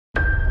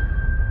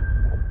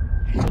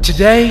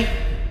Today,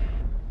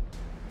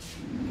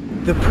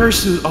 the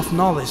pursuit of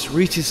knowledge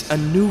reaches a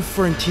new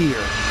frontier.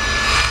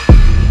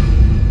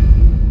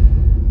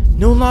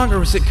 No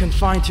longer is it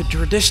confined to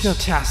traditional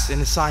tests and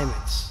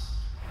assignments.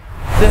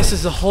 This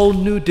is a whole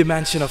new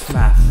dimension of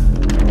math.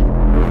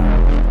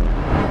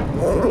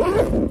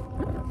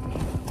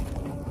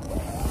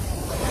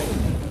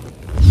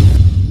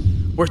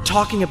 We're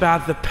talking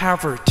about the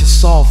power to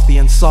solve the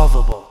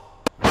unsolvable,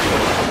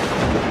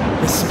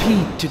 the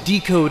speed to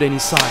decode any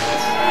science,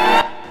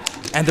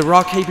 and the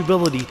raw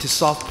capability to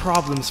solve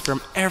problems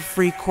from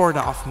every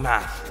corner of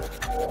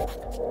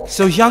math.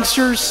 So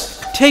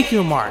youngsters, take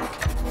your mark,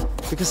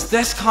 because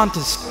this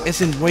contest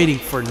isn't waiting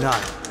for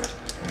none.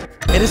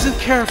 It doesn't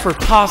care for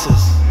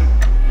pauses,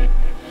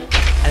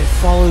 and it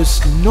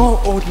follows no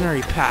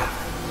ordinary path.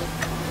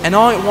 And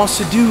all it wants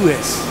to do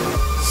is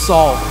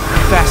solve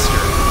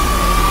faster.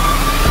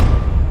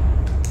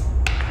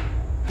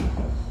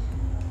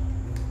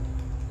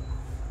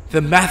 The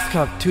Math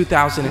Cup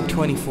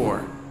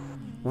 2024.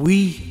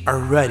 We are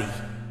ready.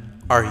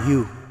 Are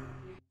you?